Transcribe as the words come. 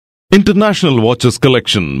International Watches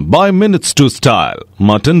Collection by Minutes to Style,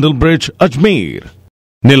 Martindale Bridge, Ajmer.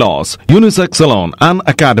 Nilos, Unisex Salon and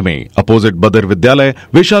Academy, opposite Badr Vidyalay,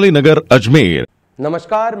 Vaishali Nagar, Ajmer.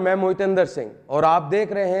 नमस्कार, मैं मोहितेंद्र सिंह और आप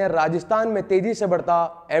देख रहे हैं राजस्थान में तेजी से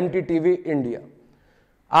बढ़ता MTTV इंडिया।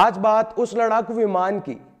 आज बात उस लड़ाकू विमान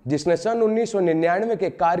की जिसने सन 1999 के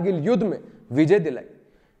कारगिल युद्ध में विजय दिलाई।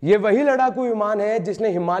 ये वही लड़ाकू विमान है जिसने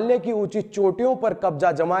हिमालय की ऊंची चोटियों पर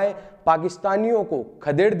कब्जा जमाए पाकिस्तानियों को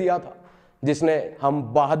खदेड़ दिया था, जिसने हम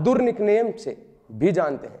बहादुर निकनेम से भी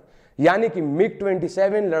जानते हैं, यानी कि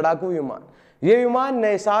MiG-27 लड़ाकू विमान। ये विमान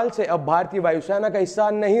नए साल से अब भारतीय वायुसेना का हिस्सा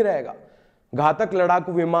नहीं रहेगा। घातक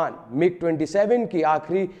लड़ाकू विमान MiG-27 की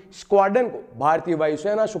आखिरी स्क्वाड्रन को भारतीय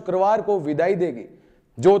वायुसेना शुक्रवार को विदाई देगी।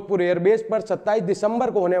 जोधपुर एयरबेस पर 27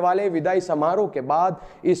 दिसंबर को होने वाले विदाई समारोह के बाद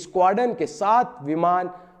इस स्क्वाड्रन के 7 विमान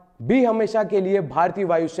भी हमेशा के लिए भारतीय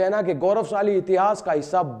वायुसेना के गौरवशाली इतिहास का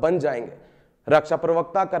हिस्सा बन जाएंगे। रक्षा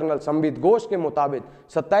प्रवक्ता कर्नल संबित घोष के मुताबिक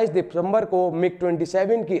 27 दिसंबर को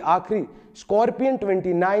MiG-27 की आखिरी स्कॉर्पियन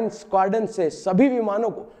 29 स्क्वाड्रन से सभी विमानों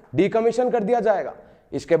को डीकमीशन कर दिया जाएगा।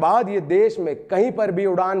 इसके बाद ये देश में कहीं पर भी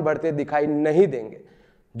उड़ान भरते दिखाई नहीं देंगे।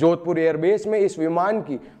 जोधपुर एयरबेस में इस विमान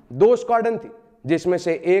की 2 स्क्वाड्रन थी, जिसमें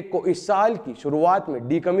से एक को इस साल की शुरुआत में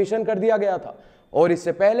डीकमीशन कर दिया गया था और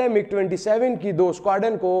इससे पहले MiG-27 की 2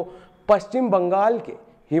 स्क्वाड्रन को पश्चिम बंगाल के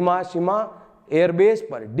हिमाशिमा एयरबेस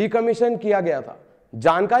पर डीकमीशन किया गया था।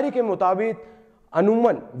 जानकारी के मुताबिक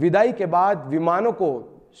अनुमन विदाई के बाद विमानों को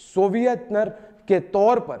सोवियतनर के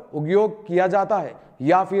तौर पर उपयोग किया जाता है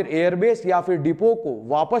या फिर एयरबेस या फिर डिपो को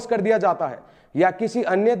वापस कर दिया जाता है या किसी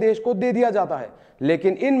अन्य देश को दे दिया जाता है,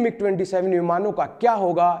 लेकिन इन MiG-27 विमानों का क्या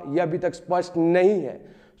होगा यह अभी तक स्पष्ट नहीं है।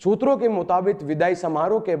 सूत्रों के मुताबिक विदाई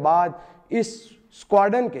समारोह के बाद इस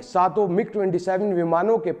स्क्वाड्रन के 7 MiG-27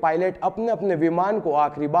 विमानों के पायलट अपने अपने विमान को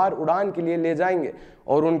आखिरी बार उड़ान के लिए ले जाएंगे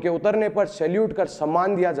और उनके उतरने पर सैल्यूट कर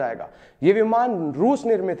सम्मान दिया जाएगा। ये विमान रूस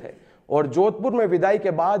निर्मित है और जोधपुर में विदाई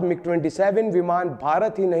के बाद MiG-27 विमान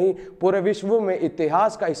भारत ही नहीं पूरे विश्व में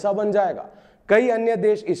इतिहास का हिस्सा बन जाएगा। कई अन्य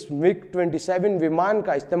देश इस MiG-27 विमान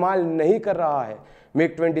का इस्तेमाल नहीं कर रहा है।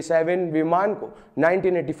 MiG-27 विमान को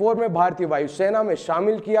 1984 में भारतीय वायुसेना में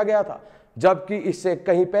शामिल किया गया था, जबकि इससे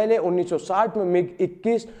कहीं पहले 1960 में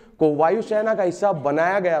MiG-21 को वायुसेना का हिस्सा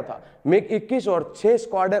बनाया गया था। MiG-21 और 6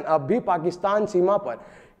 स्क्वाड्रन अब भी पाकिस्तान सीमा पर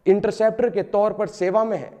इंटरसेप्टर के तौर पर सेवा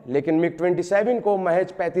में है, लेकिन MiG-27 को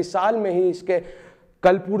महज 35 साल में ही इसके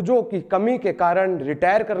कलपुर्जों की कमी के कारण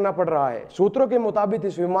रिटायर करना पड़ रहा है। सूत्रों के मुताबिक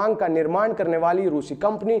इस विमान का निर्माण करने वाली रूसी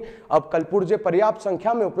कंपनी अब कलपुर्जे पर्याप्त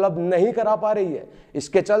संख्या में उपलब्ध नहीं करा पा रही है।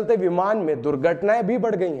 इसके चलते विमान में दुर्घटनाएं भी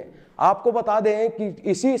बढ़ गई हैं। आपको बता दें कि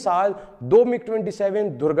इसी साल 2 MiG-27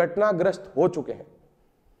 दुर्घटनाग्रस्त हो चुके हैं।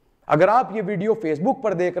 अगर आप ये वीडियो फेसबुक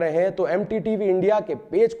पर देख रहे हैं तो MTTV इंडिया के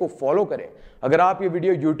पेज को फॉलो करें। अगर आप ये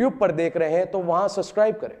वीडियो यूट्यूब पर देख रहे हैं तो वहां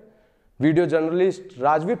सब्सक्राइब करें। वीडियो जर्नलिस्ट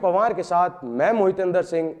राजवीर पवार के साथ मैं मोहितेंद्र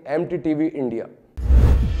सिंह, MTTV इंडिया।